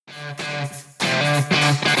Hello,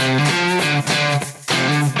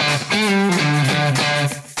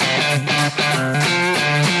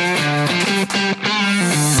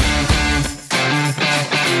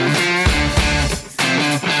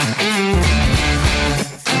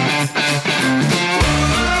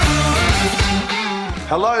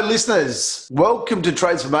 listeners. Welcome to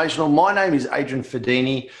Tradesformational. My name is Adrian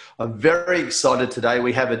Fedini. I'm very excited today.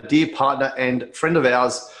 We have a dear partner and friend of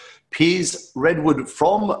ours, Piers Redwood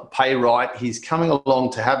from PayRight. He's coming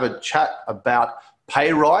along to have a chat about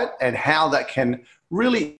PayRight and how that can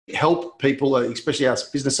really help people, especially us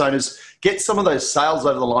business owners, get some of those sales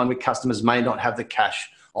over the line with customers may not have the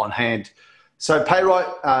cash on hand. So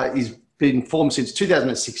PayRight has been formed since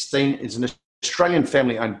 2016. It's an Australian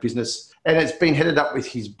family-owned business, and it's been headed up with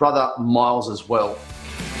his brother Miles as well.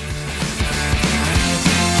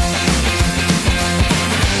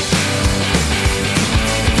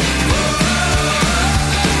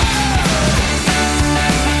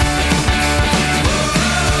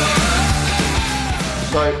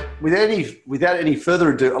 So without any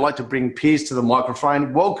further ado, I'd like to bring Piers to the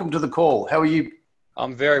microphone. Welcome to the call. How are you?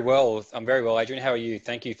 I'm very well, Adrian. How are you?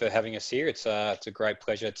 Thank you for having us here. It's a great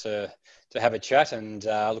pleasure to have a chat, and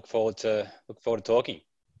look forward to talking.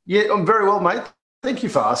 Yeah, I'm very well, mate. Thank you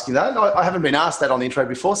for asking that. I haven't been asked that on the intro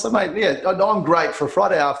before, so mate, yeah, I'm great for a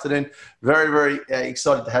Friday afternoon. Very, very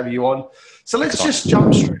excited to have you on. So let's just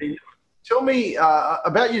jump straight in. Tell me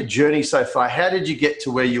about your journey so far. How did you get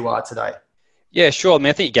to where you are today? Yeah, sure. I mean,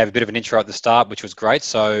 I think you gave a bit of an intro at the start, which was great.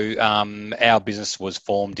 So our business was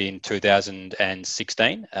formed in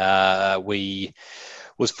 2016. We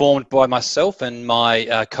was formed by myself and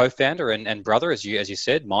my co-founder and brother, as you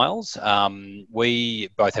said, Miles. We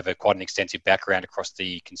both have quite an extensive background across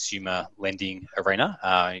the consumer lending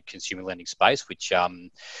arena, consumer lending space, which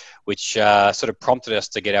sort of prompted us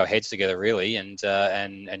to get our heads together really and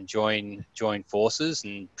join forces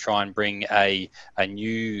and try and bring a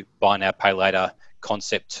new buy now pay later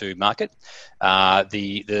concept to market.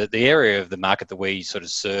 The area of the market that we sort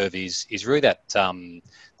of serve is really that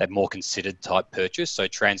more considered type purchase. So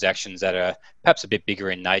transactions that are perhaps a bit bigger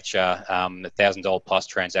in nature, $1,000 plus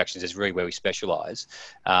transactions is really where we specialise.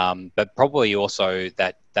 But probably also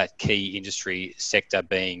that key industry sector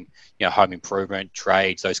being, home improvement,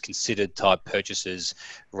 trades, those considered type purchases,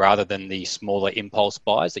 rather than the smaller impulse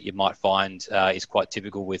buys that you might find is quite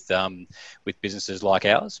typical with businesses like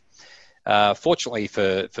ours. Fortunately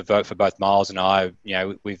for both Miles and I,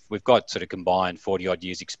 we've got sort of combined 40 odd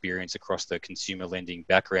years experience across the consumer lending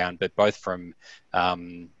background, but both from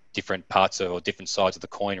different parts or different sides of the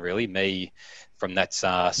coin really. Me from that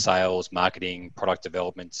sales, marketing, product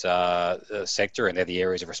development sector, and they're the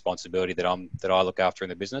areas of responsibility that I look after in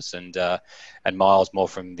the business, and Miles more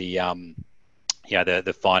from the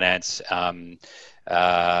the finance,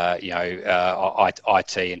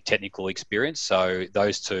 IT and technical experience. So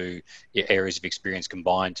those two areas of experience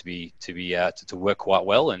combined to work quite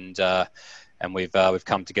well, and we've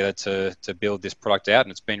come together to build this product out,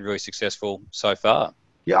 and it's been really successful so far.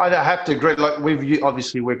 Yeah, I have to agree. Like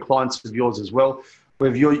we're clients of yours as well.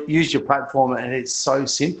 We've used your platform, and it's so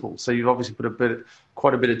simple. So you've obviously put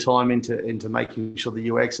quite a bit of time into making sure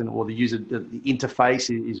the UX or the user the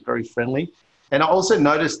interface is very friendly. And I also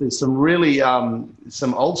noticed there's some really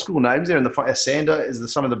some old school names there, and Sander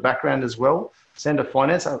is some of the background as well. Sander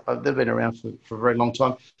Finance, they've been around for a very long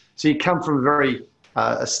time. So you come from a very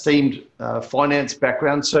esteemed finance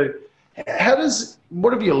background. So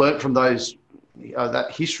what have you learnt from those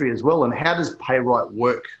that history as well, and how does PayRight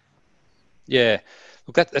work? Yeah,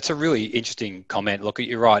 look, that's a really interesting comment. Look,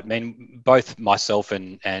 you're right. I mean, both myself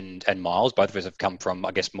and Miles, both of us have come from,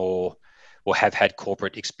 I guess, more or have had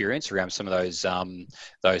corporate experience around some of those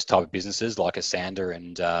type of businesses like a Sander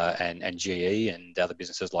and GE and other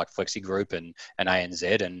businesses like Flexi Group and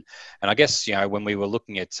ANZ, and I guess when we were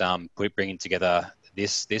looking at bringing together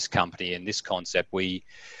this company and this concept, we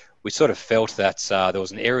sort of felt that there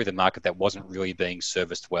was an area of the market that wasn't really being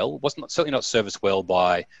serviced well. It wasn't certainly not serviced well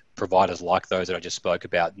by providers like those that I just spoke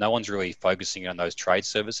about. No one's really focusing on those trade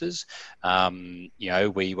services. We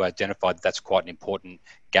identified that's quite an important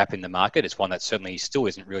gap in the market. It's one that certainly still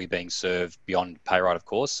isn't really being served beyond PayRight, of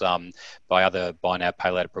course, by other buy now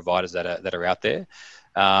pay later providers that are out there.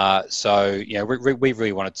 We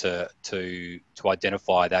really wanted to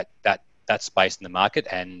identify that space in the market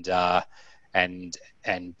and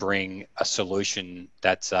and bring a solution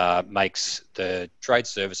that makes the trade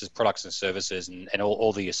services, products and services, and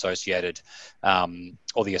all the associated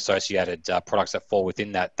products that fall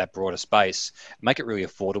within that broader space, make it really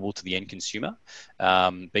affordable to the end consumer.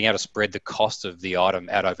 Being able to spread the cost of the item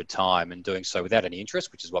out over time and doing so without any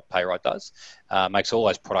interest, which is what PayRight does, makes all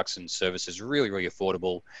those products and services really, really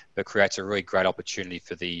affordable, but creates a really great opportunity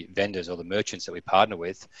for the vendors or the merchants that we partner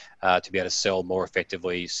with to be able to sell more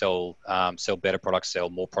effectively, sell better products, sell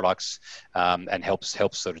more products, and helps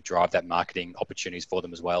sort of drive that marketing opportunities for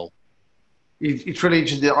them as well. It's really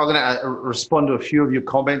interesting. I'm going to respond to a few of your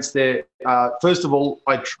comments there. First of all,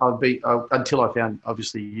 until I found,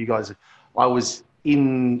 obviously, you guys, I was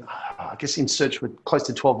in search for close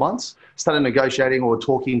to 12 months, started negotiating or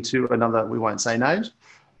talking to another, we won't say names,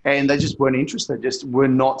 and they just weren't interested. They just were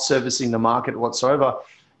not servicing the market whatsoever.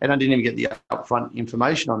 And I didn't even get the upfront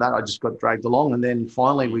information on that. I just got dragged along. And then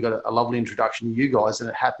finally, we got a lovely introduction to you guys, and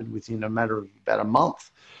it happened within a matter of about a month.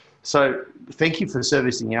 So thank you for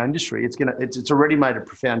servicing our industry. It's already made a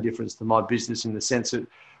profound difference to my business in the sense that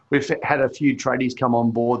we've had a few tradies come on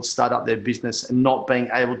board, start up their business, and not being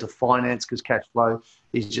able to finance because cash flow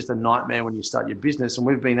is just a nightmare when you start your business. And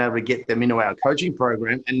we've been able to get them into our coaching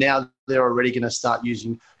program, and now they're already going to start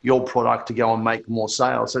using your product to go and make more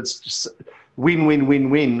sales. So it's just win, win,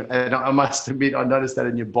 win, win. And I must admit, I noticed that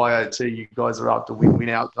in your bio too. You guys are up to win-win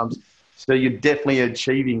outcomes. So you're definitely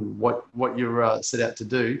achieving what you're set out to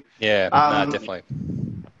do. Yeah, definitely.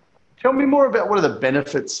 Tell me more about what are the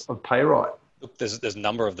benefits of PayRight. Look, there's a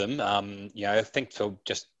number of them. I think for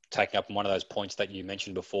just taking up on one of those points that you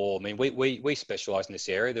mentioned before, I mean, we specialise in this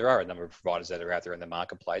area. There are a number of providers that are out there in the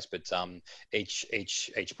marketplace, but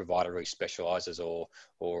each provider really specialises or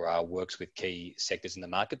works with key sectors in the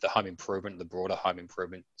market. The home improvement, the broader home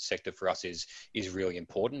improvement sector for us is really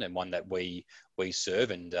important, and one that we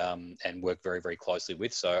serve and work very, very closely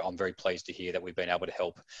with. So I'm very pleased to hear that we've been able to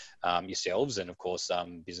help yourselves and of course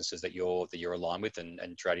businesses that you're aligned with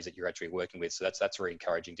and tradies that you're actually working with. So that's very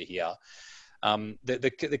encouraging to hear.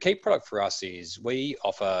 The key product for us is we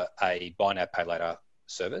offer a buy now, pay later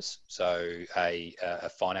service. So a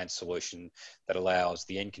finance solution that allows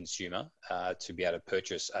the end consumer to be able to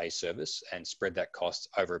purchase a service and spread that cost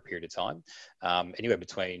over a period of time, anywhere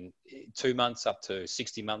between 2 months up to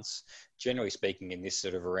 60 months. Generally speaking, in this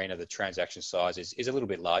sort of arena, the transaction size is a little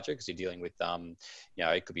bit larger because you're dealing with,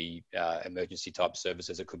 it could be emergency type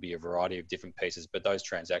services. It could be a variety of different pieces, but those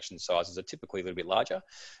transaction sizes are typically a little bit larger.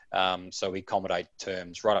 So we accommodate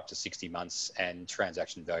terms right up to 60 months and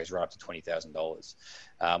transaction values right up to $20,000,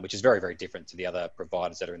 which is very, very different to the other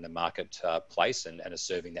providers that are in the marketplace and are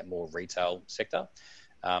serving that more retail sector.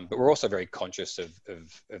 But we're also very conscious of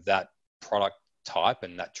that product type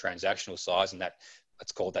and that transactional size, and that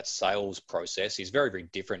let's call it that sales process is very, very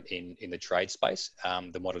different in the trade space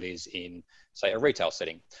than what it is in, say, a retail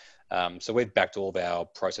setting. So we've backed all of our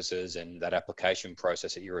processes and that application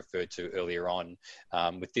process that you referred to earlier on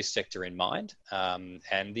with this sector in mind. And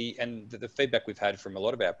the feedback we've had from a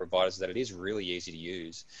lot of our providers is that it is really easy to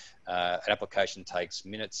use. An application takes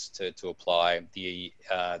minutes to apply.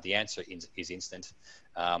 The answer is instant.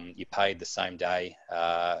 You paid the same day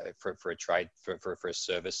for a trade for a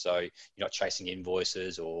service, so you're not chasing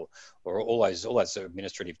invoices or all those sort of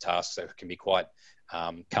administrative tasks that can be quite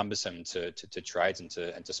cumbersome to trades and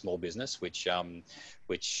to small business, which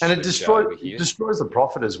it destroys the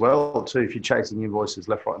profit as well too. If you're chasing invoices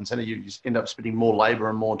left, right, and centre, you just end up spending more labour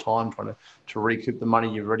and more time trying to recoup the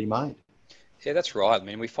money you've already made. Yeah, that's right. I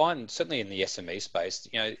mean, we find certainly in the SME space,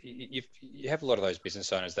 you have a lot of those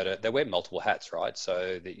business owners that wear multiple hats, right?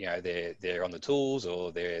 So that, they're on the tools,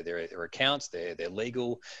 or they're accounts, they're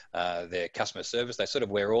legal, they're customer service. They sort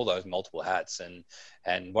of wear all those multiple hats,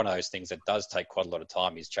 and one of those things that does take quite a lot of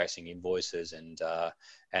time is chasing invoices and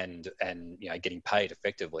getting paid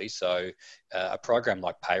effectively. So a program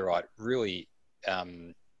like PayRight really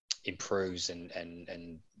improves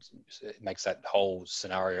and makes that whole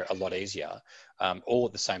scenario a lot easier, all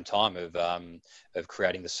at the same time of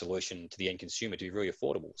creating the solution to the end consumer to be really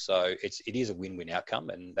affordable. So it is a win-win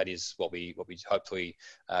outcome, and that is what we hopefully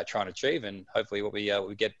try and achieve, and hopefully what we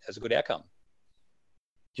get as a good outcome.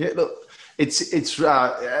 Yeah, look, it's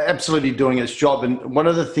absolutely doing its job. And one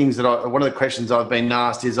of the questions I've been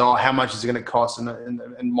asked is, how much is it going to cost?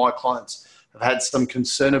 And my clients have had some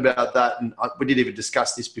concern about that, and we didn't even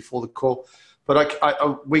discuss this before the call.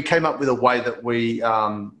 But we came up with a way that we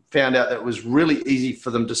found out that it was really easy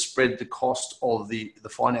for them to spread the cost of the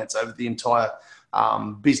finance over the entire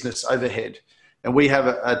business overhead. And we have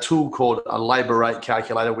a tool called a labour rate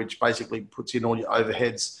calculator, which basically puts in all your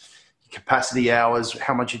overheads, your capacity hours,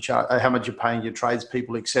 how much you're paying your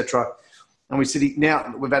tradespeople, etc. And we said,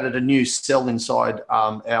 now we've added a new cell inside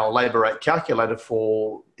our labour rate calculator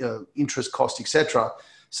for interest cost, etc.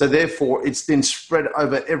 So therefore, it's then spread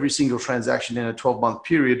over every single transaction in a 12-month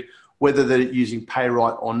period, whether they're using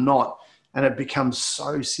PayRight or not. And it becomes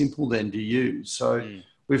so simple then to use. So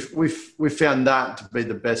we've found that to be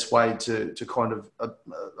the best way to kind of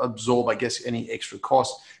absorb, I guess, any extra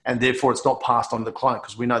cost. And therefore, it's not passed on to the client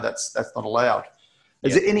because we know that's not allowed.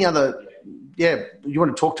 Is there any other, you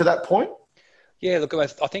want to talk to that point? Yeah, look, I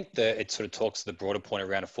think that it sort of talks to the broader point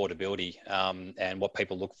around affordability and what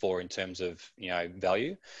people look for in terms of,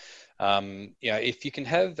 value. If you can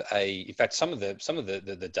have in fact, some of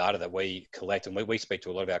the data that we collect, and we speak to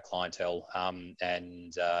a lot of our clientele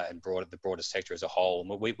and the broader sector as a whole,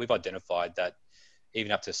 and we've identified that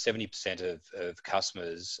even up to 70% of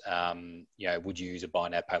customers, would use a buy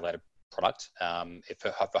now, pay later product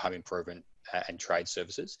for home improvement and trade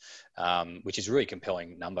services, which is a really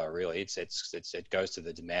compelling number. Really, it goes to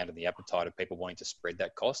the demand and the appetite of people wanting to spread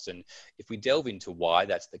that cost. And if we delve into why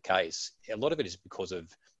that's the case, a lot of it is because of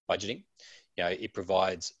budgeting. It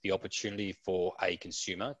provides the opportunity for a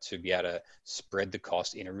consumer to be able to spread the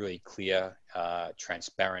cost in a really clear,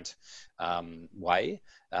 transparent way.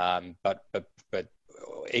 But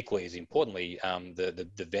equally as importantly,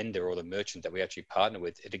 the vendor or the merchant that we actually partner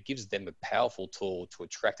with, it gives them a powerful tool to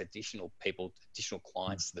attract additional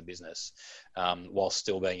clients to the business, while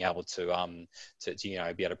still being able to be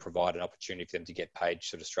able to provide an opportunity for them to get paid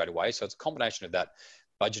sort of straight away. So it's a combination of that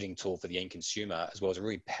budgeting tool for the end consumer, as well as a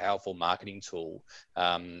really powerful marketing tool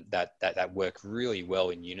that work really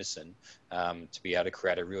well in unison to be able to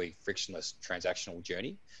create a really frictionless transactional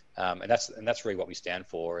journey. And that's really what we stand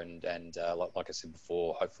for. And like I said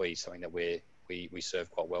before, hopefully something that we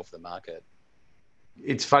serve quite well for the market.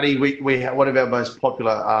 It's funny. We one of our most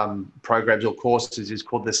popular programs or courses is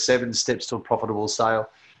called the 7 Steps to a Profitable Sale,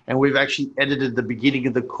 and we've actually edited the beginning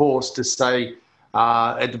of the course to say.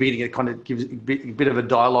 At the beginning, it kind of gives a bit of a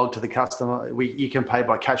dialogue to the customer. You can pay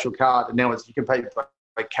by cash or card, and now you can pay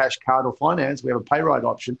by cash, card, or finance. We have a PayRight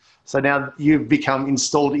option. So now you've become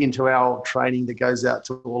installed into our training that goes out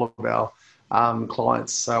to all of our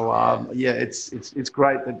clients. So it's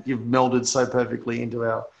great that you've melded so perfectly into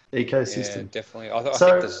our ecosystem. Yeah, definitely. I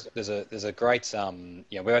think there's a great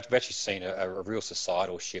we've actually seen a real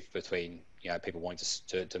societal shift between people wanting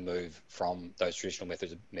to move from those traditional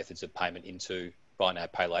methods of payment into buy now,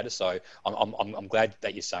 pay later. So I'm glad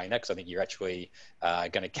that you're saying that, because I think you're actually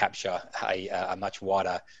going to capture a much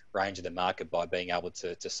wider range of the market by being able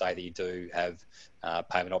to say that you do have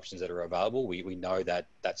payment options that are available. We know that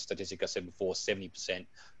statistic I said before, 70%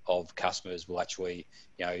 of customers will actually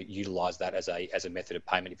utilize that as a method of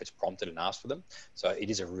payment if it's prompted and asked for them. So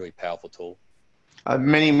it is a really powerful tool.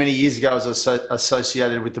 Many years ago, I was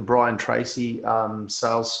associated with the Brian Tracy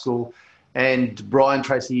sales school, and Brian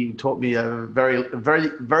Tracy taught me a very,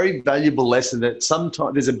 very, very valuable lesson that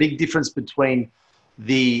sometimes there's a big difference between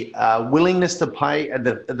the willingness to pay and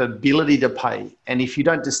the ability to pay. And if you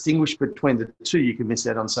don't distinguish between the two, you can miss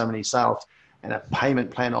out on so many sales. And a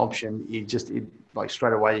payment plan option, like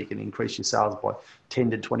straight away you can increase your sales by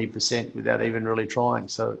 10 to 20% without even really trying.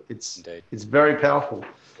 So it's very powerful.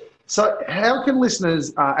 So how can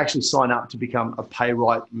listeners actually sign up to become a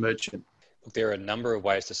PayRight merchant? Look, there are a number of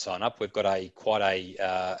ways to sign up. We've got quite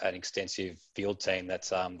an extensive field team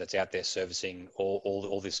that's out there servicing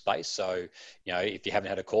all this space. So if you haven't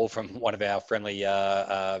had a call from one of our friendly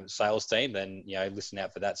sales team, then listen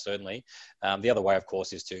out for that certainly. The other way, of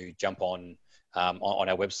course, is to jump on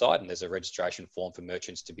our website, and there's a registration form for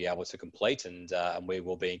merchants to be able to complete, and we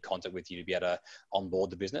will be in contact with you to be able to onboard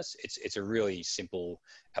the business. It's a really simple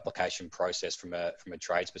application process from a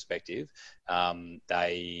trades perspective.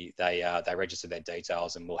 They register their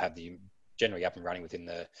details, and we'll have the generally up and running within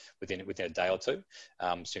a day or two.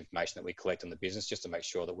 Some information that we collect on the business just to make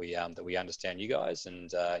sure that we understand you guys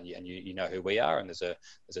and you know who we are. And there's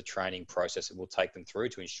a training process that we'll take them through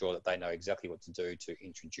to ensure that they know exactly what to do to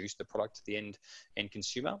introduce the product to the end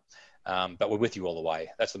consumer. But we're with you all the way.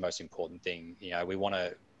 That's the most important thing. We want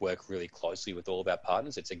to work really closely with all of our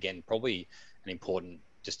partners. It's again probably an important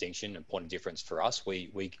distinction and point of difference for us.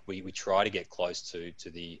 We try to get close to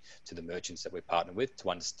the merchants that we're partnered with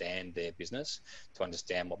to understand their business, to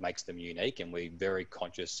understand what makes them unique, and we're very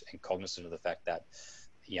conscious and cognizant of the fact that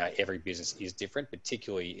every business is different,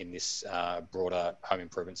 particularly in this broader home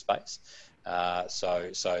improvement space.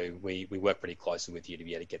 So we work pretty closely with you to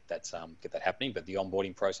be able to get that happening. But the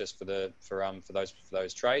onboarding process for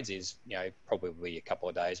those trades is probably a couple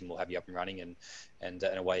of days, and we'll have you up and running, and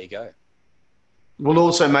away you go. We'll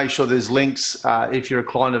also make sure there's links if you're a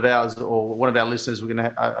client of ours or one of our listeners.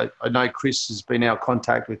 I know Chris has been our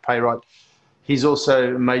contact with PayRight. He's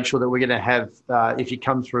also made sure that we're going to have, if you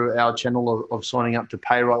come through our channel of signing up to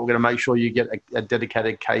PayRight, we're going to make sure you get a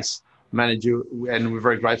dedicated case manager, and we're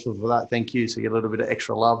very grateful for that. Thank you. So you get a little bit of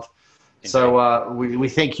extra love. Indeed. So we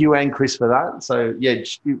thank you and Chris for that. So yeah,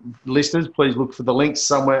 listeners, please look for the links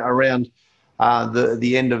somewhere around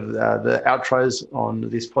the end of the outros on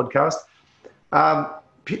this podcast.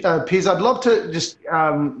 Piers, I'd love to just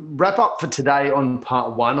wrap up for today on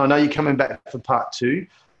part one. I know you're coming back for part two.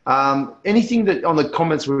 Anything that on the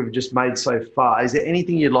comments we've just made so far, is there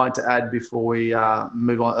anything you'd like to add before we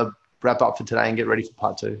move on, wrap up for today and get ready for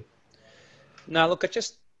part two? No, look,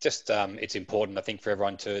 it's it's important, I think, for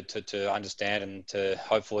everyone to understand, and to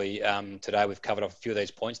hopefully today we've covered off a few of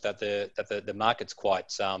these points that the market's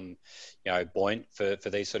quite buoyant for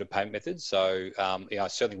these sort of payment methods. So I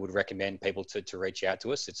certainly would recommend people to reach out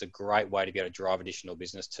to us. It's a great way to be able to drive additional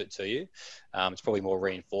business to you. It's probably more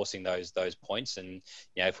reinforcing those points, and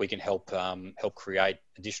if we can help create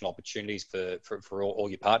additional opportunities for all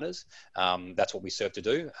your partners, that's what we serve to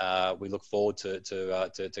do. We look forward to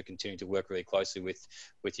continuing to work really closely with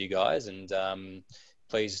you guys, and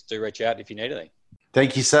please do reach out if you need anything.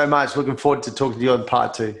 Thank you so much. Looking forward to talking to you on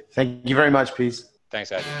part two. Thank you very much, Piers.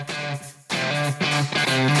 Thanks, Adrian.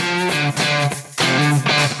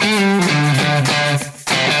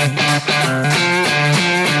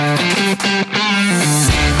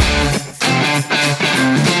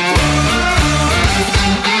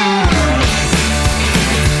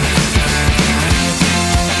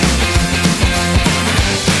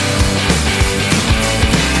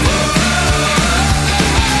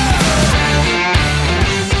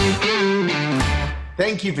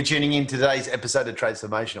 Thank you for tuning in to today's episode of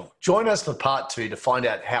Tradesformational. Join us for part two to find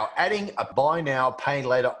out how adding a buy now, pay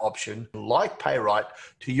later option like PayRight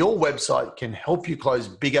to your website can help you close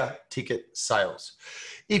bigger ticket sales.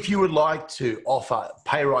 If you would like to offer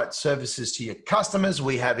PayRight services to your customers,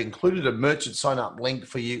 we have included a merchant sign up link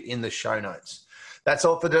for you in the show notes. That's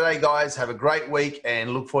all for today, guys. Have a great week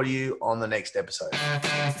and look forward to you on the next episode.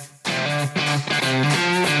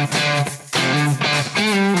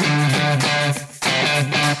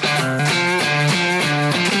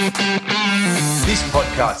 This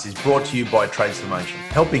podcast is brought to you by Tradesformation,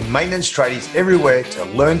 helping maintenance tradies everywhere to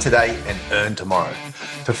learn today and earn tomorrow.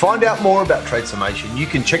 To find out more about Tradesformation, you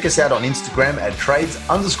can check us out on Instagram at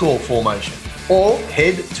trades_formation or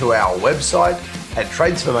head to our website at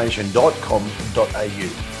tradesformation.com.au.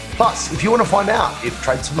 Plus, if you want to find out if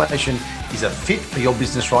Tradesformation is a fit for your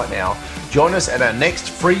business right now, join us at our next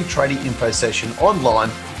free trading info session online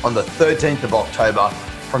on the 13th of October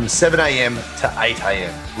from 7 a.m. to 8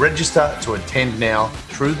 a.m. Register to attend now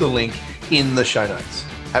through the link in the show notes.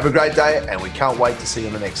 Have a great day, and we can't wait to see you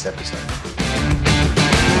in the next episode.